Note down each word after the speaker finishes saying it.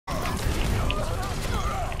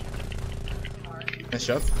Nice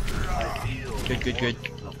job. Good, good, good.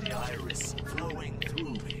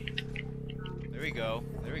 There we go.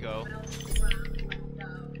 There we go.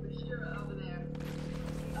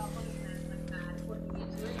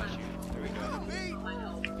 There we go.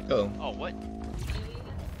 Oh. Oh, what?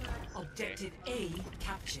 Objective A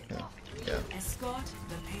captured. Yeah. Escort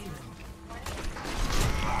the payload.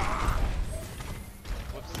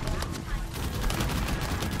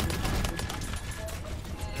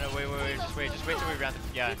 No, wait. Just wait till we round the.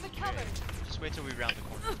 Yeah. Just wait till we round the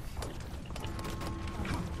corner.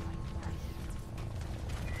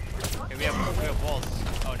 Okay, we have walls.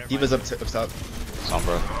 Oh, never mind. Diva's up top.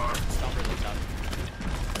 Sombra. Sombra's up top.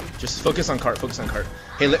 Just focus on cart. Focus on cart.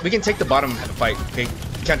 Hey, we can take the bottom fight. Okay,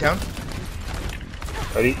 count down.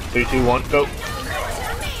 Ready? 3, 2, 1, go. We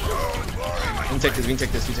can take this. We can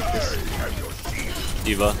take this. We can take this.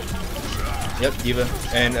 Diva. Yep, Diva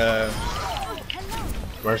and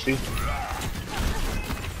Mercy.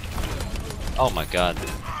 Oh my god.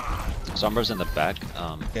 Sombra's in the back.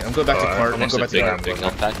 yeah, I'm going back to cart. I'm Next going to back to big cart.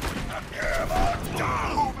 health pack.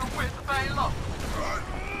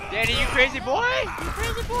 Danny, you crazy boy! You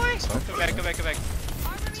crazy boy! Come back.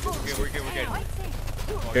 We're good.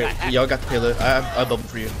 Here, y'all got the payload. I'll bubble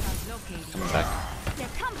for you. Coming back.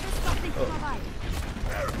 Oh.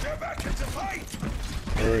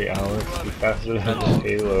 Hurry, Alex. Be faster than the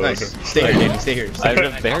payload. Nice. Stay here, Danny. Stay here. Stay I've here.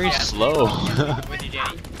 been very slow. With you,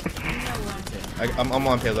 Danny. I'm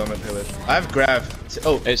on payload. I'm on payload. I have grab.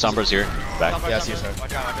 Oh, Hey, Sombra's here. Back. Sombra, Yeah, I see her, Sombra. sorry.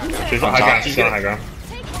 Watch out. She's on high ground. She's on high ground.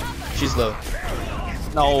 she's low.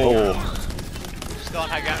 No. Still on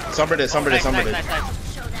high ground. Sombra did. Sombra did. Sombra did. Nice.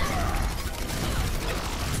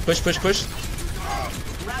 Push.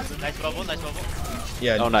 Nice bubble.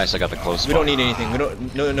 Yeah. Oh, nice. I got the close. We don't need anything. We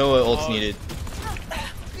don't. No ults needed.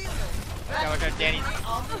 Watch out, Danny.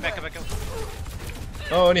 Back up.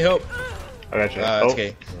 Oh, any help? I got you. It's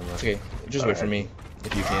okay. It's okay. Just wait for me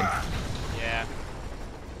if you can. Yeah.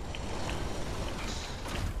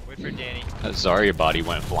 Wait for Danny. Zarya body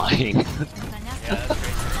went flying. Yeah, that's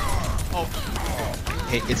crazy. Oh.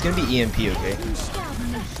 Hey, it's gonna be EMP, okay?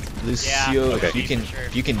 Lucio, okay. if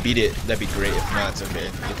you can beat it, that'd be great. If not, it's okay.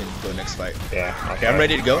 You can go next fight. Yeah. Okay, I'm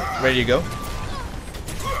ready to go. Ready to go.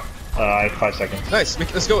 I have 5 seconds. Nice.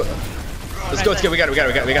 Let's go. Let's go. We got this.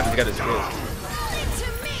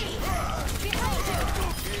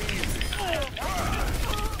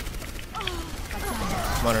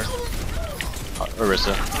 Come on, her.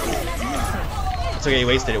 Orisa. It's okay. You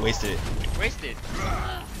wasted it. Wasted.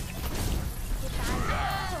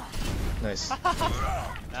 Nice. I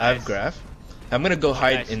have graph. I'm gonna go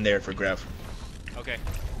hide in there for graph. Okay.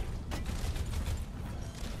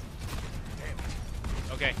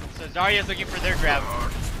 Okay, so Zarya's looking for their grab.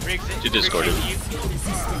 Riggs it. You discorded.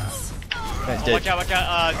 Nice, Watch dead.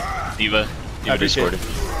 out. Diva. I Diva appreciate discorded.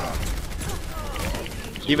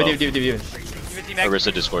 Diva.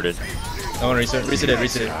 Orisa discorded. I want to reset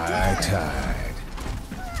it.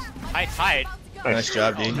 Hide. Nice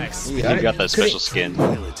job, dude. Nice. You got that special skin.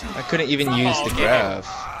 I couldn't even use the okay. graph.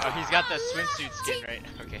 Oh, he's got the swimsuit skin, right?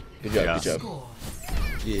 Okay. Good job. Yeah. Good job. Score.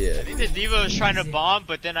 Yeah. I think the Diva was trying to bomb,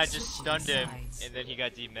 but then I just stunned him, and then he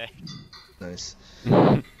got demech. Nice.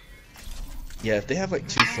 Yeah, if they have like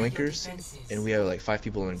 2 flankers and we have like 5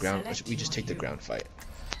 people on the ground, we just take the ground fight.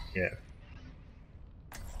 Yeah.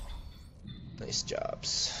 Nice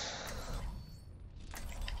jobs.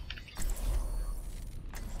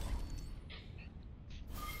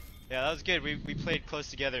 Yeah, that was good. We played close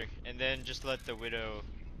together, and then just let the Widow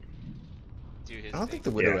do his I don't thing. think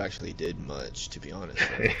the Widow Yeah. actually did much, to be honest.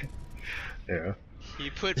 Yeah. He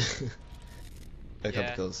put A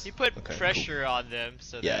couple kills. he put Okay, pressure on them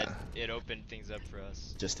so Yeah. that it opened things up for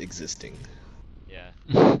us. Just existing. Yeah.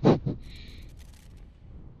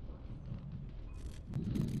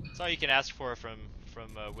 That's all you can ask for from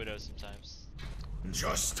Widow sometimes.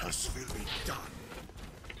 Justice will be done.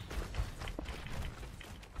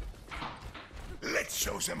 Let's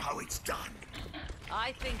show them how it's done.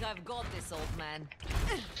 I think I've got this, old man.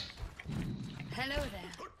 Hello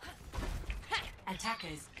there.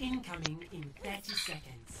 Attackers incoming in 30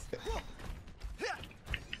 seconds.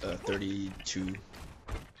 32.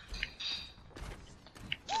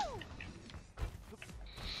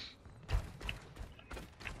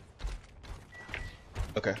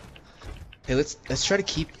 Okay. Hey, let's try to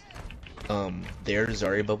keep their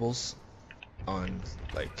Zarya bubbles on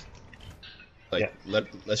Yeah.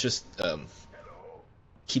 let's just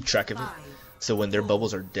keep track of it. So when their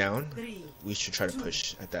bubbles are down, we should try to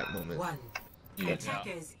push at that moment. 1. Yeah.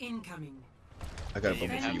 Attackers incoming. I got a bubble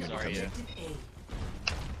for you when you come Zarya. in.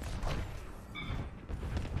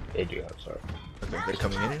 Objective They do have sorry. Okay, they're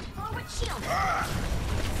coming in here.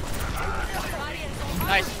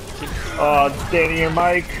 Nice. Oh, Danny and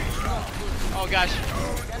Mike. Oh gosh.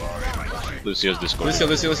 Lucia's Discord. Lucio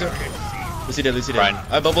dead. Ryan.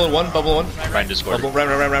 I bubble one. Ryan Discord. Bubble,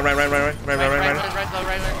 right.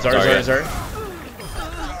 Zari.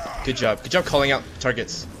 Good job calling out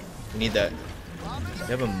targets. We need that.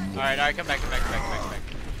 You have a Alright, come back.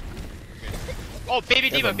 Oh, baby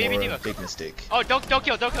you have diva, a more big mistake. Oh, don't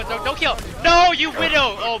kill. No, you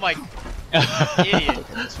widow. Oh my. Idiot.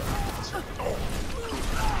 That's fine.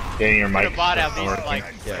 Danny and Put a Mike. bot out these in like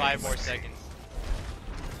Yeah. 5 more seconds.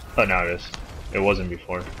 Oh, now it is. It wasn't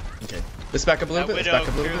before. Okay. Let's back up a little That bit. widow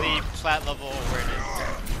clearly flat level awareness.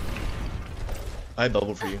 I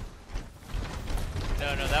bubble for you.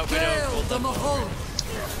 No, that widow. Kill the Mahol.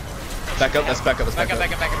 Back up. Let's back up. Back up.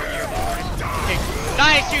 Okay.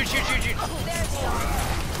 Nice, shoot.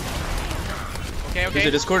 Okay. Use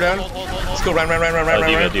the Discord down. Hold. Let's go.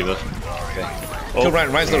 Ryan. Diva. Oh, Kill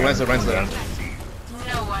Ryan. Ryan's low. down.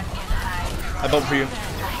 I bubble for you.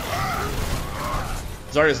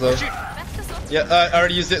 Zarya's low. Shoot. Yeah, I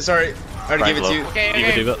already used it. Sorry. I already gave it to you.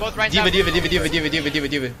 Okay. Diva. Both right Diva.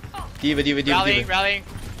 Rallying.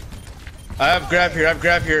 I have grab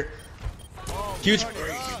here. Huge.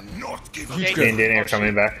 Not give Huge up. Me and grab. Danny are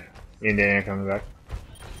coming back.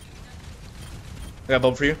 I got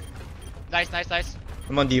bubble for you. Nice.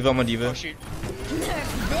 I'm on Diva. Oh shoot.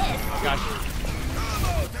 Oh gosh.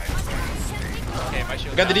 Okay, my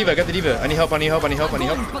shield. I got the Diva. I need help. По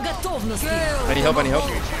готовности. I need help. I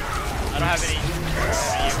don't have any.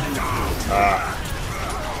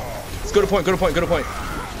 Let's go to point.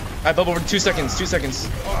 I bubble for 2 seconds.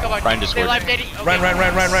 Oh come on. Ryan Stay Discord. alive, Daddy. Okay. Run.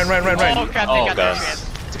 Oh crap, they Oh, got God. their chance.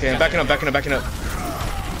 It's okay, I'm backing up.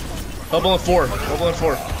 Bubble in 4.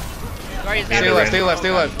 Sorry, it's Stay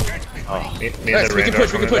happening. alive. Oh. Me and Nice, the we can Rand are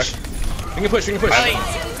push. coming back. Rally.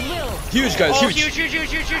 Huge, guys, Oh, huge.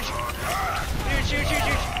 huge.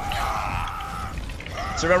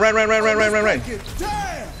 So run.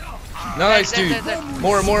 Nice, dude.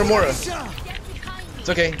 More. It's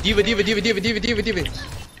okay. Diva.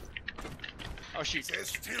 Oh shoot. There's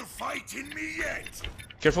still fight in me yet.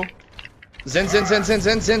 Careful. Zen.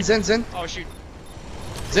 Oh shoot.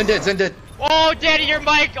 Zen dead. Oh, Daddy, your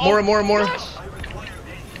mic. Oh, More. gosh.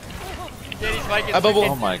 Daddy's mic is I bubble.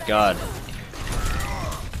 Oh my god.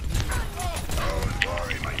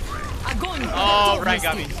 Огонь. по Oh, Ryan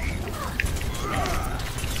got me. готовности.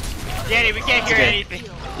 Daddy, we can't hear okay. anything.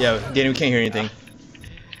 Yeah, Danny, we can't hear anything.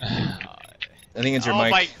 I think it's your Oh,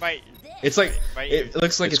 mic. my. It's like My it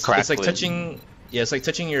looks like It's it's like crackling. touching. Yeah, it's like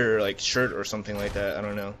touching your like shirt or something like that. I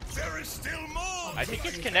don't know. There is still more. I think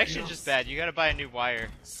his connection's just bad. You gotta buy a new wire.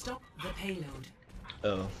 Stop the payload.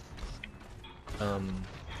 Oh.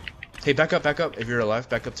 Hey, back up. If you're alive,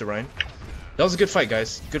 back up to Ryan. That was a good fight,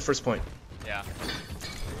 guys. Good first point. Yeah.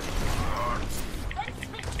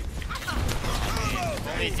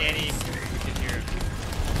 Only Danny can hear him.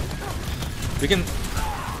 We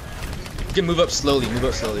can move up slowly.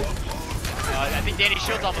 I think Danny's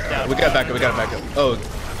shield's almost down. We gotta back up. Oh,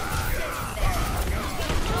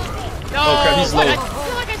 No! Oh, crap, he's what? low. I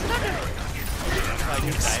feel like I stunned him. Oh,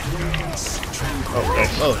 you died. Oh,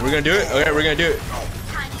 nice. oh, we're gonna do it. Okay, we're gonna do it.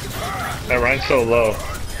 That Ryan's so low.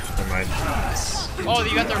 Never mind. Oh,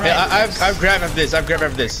 you got the right. Yeah, I've grabbed after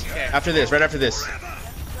this. Okay. After this, right after this.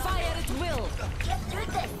 Fire at will.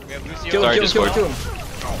 We have Lucio. Kill Sorry, him. Discord. Kill him.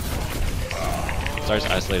 Zarya's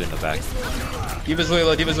isolated in the back. Diva's way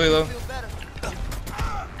low.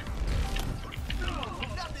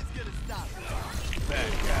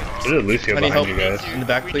 There's a Lucio I need behind help. you guys. In the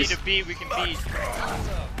back, we please. need a beat. We can beat.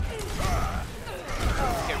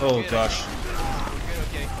 Okay, we're Oh good. gosh.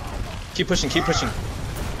 Okay. Keep pushing.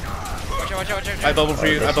 Watch out. I bubble for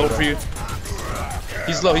you.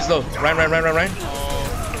 He's low. Ryan.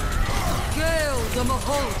 Kill the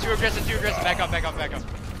Mahol. Too aggressive. Back up.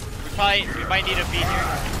 We might need a beat here.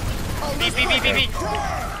 Beat.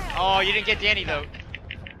 Oh, you didn't get Danny though.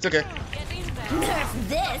 It's okay. Nerf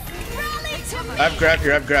this. Rally to me. I've grabbed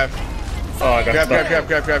here. Oh, I got stuck.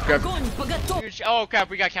 Grab. Огонь по готовности. Huge. Oh crap,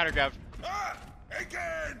 we got counter grabbed. Ah,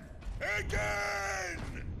 again.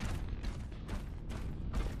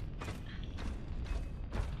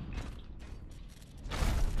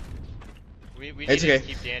 We need It's to okay.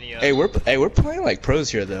 keep Danny up. Hey, we're playing like pros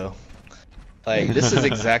here though. Like this is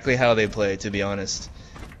exactly how they play, to be honest.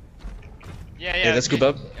 Yeah. Hey, let's group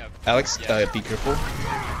up. Yeah. Alex, Yeah. be careful.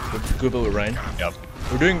 Group up with Ryan. Yep.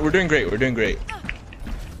 We're doing great.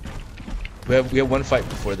 We have one fight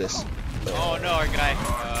before this. Oh no, our guy.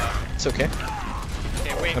 It's okay.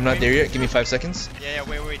 Okay, wait. I'm not there yet. Give me 5 seconds. Yeah,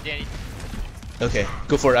 wait, Danny. Okay,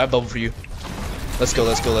 go for it. I have bubble for you. Let's go,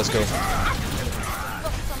 let's go, let's go.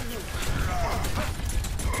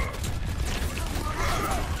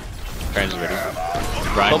 Ryan's ready.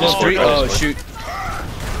 Ryan Bubble just 3. scored. Oh, shoot.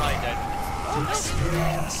 Probably dead.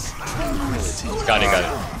 Got it.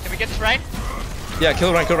 Can we get this right? Yeah,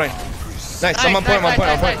 kill Ryan, kill Ryan. Nice, I'm on point, I'm on point,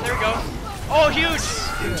 I'm on point. There we go. Oh, huge!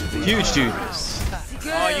 Huge, dude. Oh,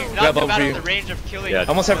 you Grab knocked him bubble out for of you. the range of killing. Yeah,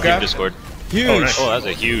 Almost have team grab. Discord. Huge. Oh, nice. Oh, that's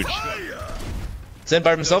a huge. Zen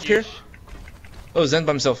by himself here? Huge. Oh, Zen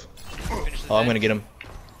by himself. Finish the Oh, I'm thing. gonna get him.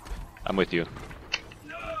 I'm with you.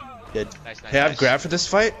 Good. Nice, Hey, I have nice. grab for this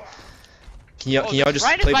fight. Can y'all this just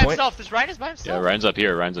Ryan is play by point? himself. This Ryan is by Yeah, himself. Ryan's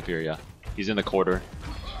up here. Yeah. He's in the quarter.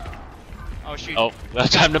 Oh shoot. Oh,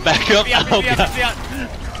 time to back up. Be out, Oh, be out, God. be out.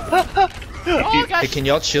 Oh Hey, gosh. can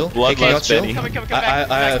y'all chill? Hey, Bloodlust can y'all chill? Benny. Come back.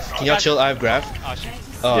 I have. Can y'all chill? I have grab. Oh shoot.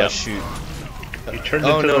 Oh Yep. shoot. He turned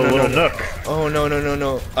Oh, into no, a no, little no. nook. Oh no.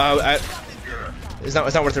 It's not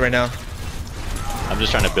worth it right now. I'm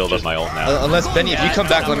just trying to build up my ult now. Unless Benny, if you come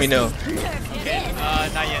back, let me know. Okay.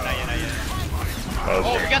 Not yet. Oh,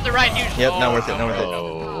 Oh, we got the right huge. Yep, oh, not worth it. Not worth it.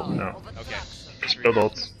 Oh. no. Okay. Just build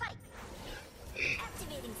ults.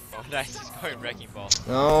 Oh, nice. He's going wrecking ball.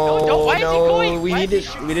 No, No, why is he going? we Why is he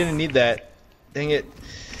needed. We didn't need that. Dang it.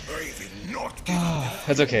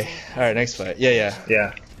 That's okay. All right, next fight. Yeah.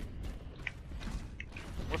 Yeah.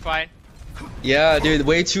 We're fine. Yeah, dude,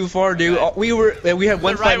 way too far, dude. We had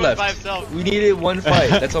one The fight Ryan was by left. himself. We needed one fight.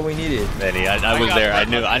 That's all we needed. Benny, I was got there. I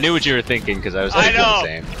Ryan. knew what you were thinking because I was I thinking the know.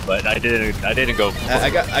 same. But I didn't go. I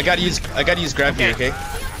gotta use grab here, okay?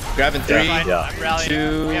 Grab in 3. Fine. Yeah. I'm rallying.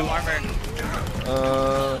 2. We have armor.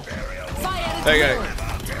 I got it.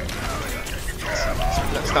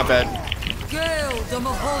 That's not bad. Girl, the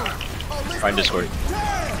Mahal. Ryan Discord.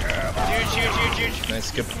 Huge.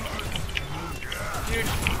 Nice, good. Huge.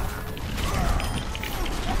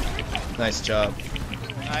 Nice job.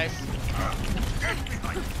 Nice.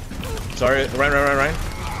 Sorry, Ryan.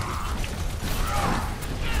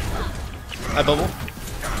 I bubble.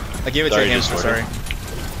 I gave it to Sorry, your hamster. Discord. Sorry.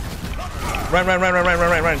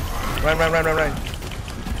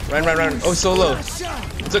 Run. Run. Oh, so low.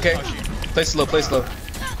 It's okay. Play slow.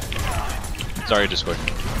 Sorry, Discord.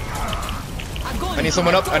 I need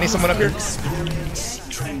someone up here.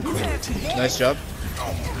 Nice job.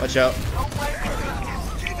 Watch out.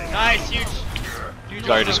 Nice, huge. Huge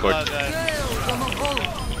Sorry, one from, Discord.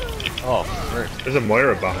 Oh, frick. There's a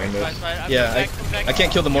Moira behind us. I'm Yeah, back. I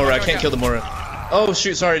can't kill the Mora. I can't kill the Mora. Oh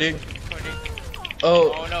shoot, sorry, dude.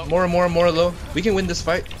 Oh, Oh, no. Mora low. We can win this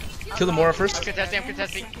fight. Kill the Mora I'm first.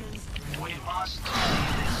 contesting.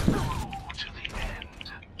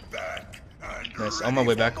 Nice. On my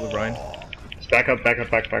way back with Ryan. Back up, Benny.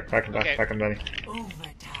 Overtime.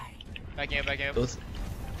 Backing up. Both.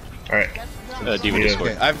 Alright. Diva Yeah.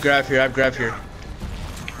 Discord. Okay, I have grab here.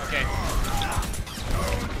 Okay.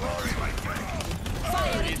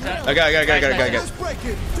 I got.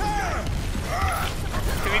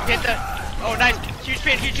 Can we get the... Oh, nice. Huge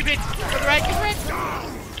pin. To the right.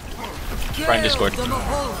 Ryan Discord. The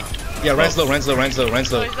Mahal. Yeah, Ryan's low.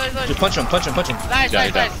 Just punch him. Nice.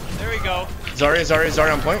 Yeah. There we go.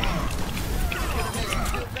 Zarya on point.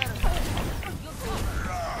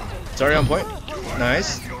 Zarya on point.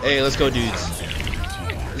 Nice. Hey, let's go, dudes.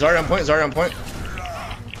 Zarya on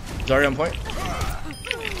point.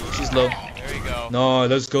 She's low. There we go. No,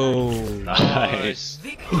 let's go. Nice.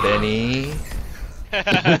 Benny. Could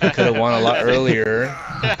have won a lot earlier.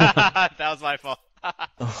 That was my fault.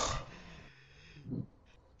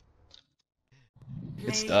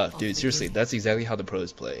 Good stuff, dude. Seriously, that's exactly how the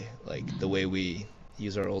pros play. Like, the way we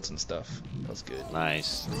use our ults and stuff. That was good.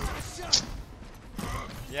 Nice.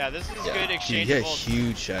 Yeah, this is Yeah, good dude, exchange he of had ults.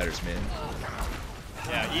 huge shatters, man.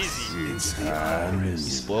 Yeah, easy. You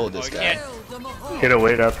spoiled this Oh, guy. can't- The Mahal. He had to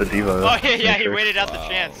wait out the diva. Oh, yeah, he waited out Wow. the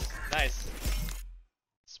chance. Nice.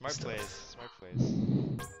 Smart plays.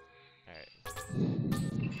 Alright.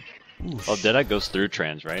 Oh, Deadeye goes through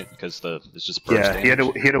trans, right? Because it's just burst Yeah, he had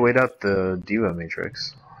damage. to wait out the diva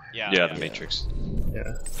matrix. Yeah. the Matrix.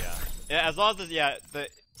 Yeah. Yeah, as long as the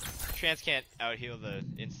trans can't out heal the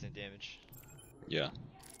instant damage. Yeah.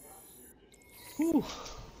 Whew.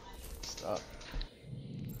 Stop.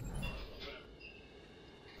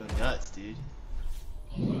 Go nuts, dude.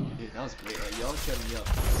 Dude, that was great. Like, y'all kept me up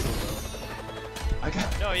so well. I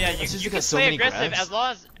got. No, yeah, It's just you got can so play many aggressive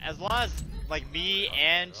grabs. as long as like me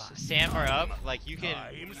and Sam are up. Like you can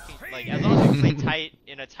like as long as we play tight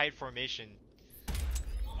in a tight formation.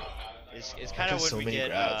 It's I kind got of when so we many get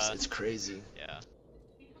grabs. It's crazy. yeah.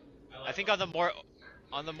 I think on the more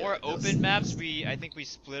open maps I think we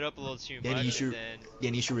split up a little too Danny, much. you should. And then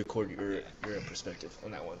Danny, you should record your perspective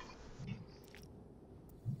on that one.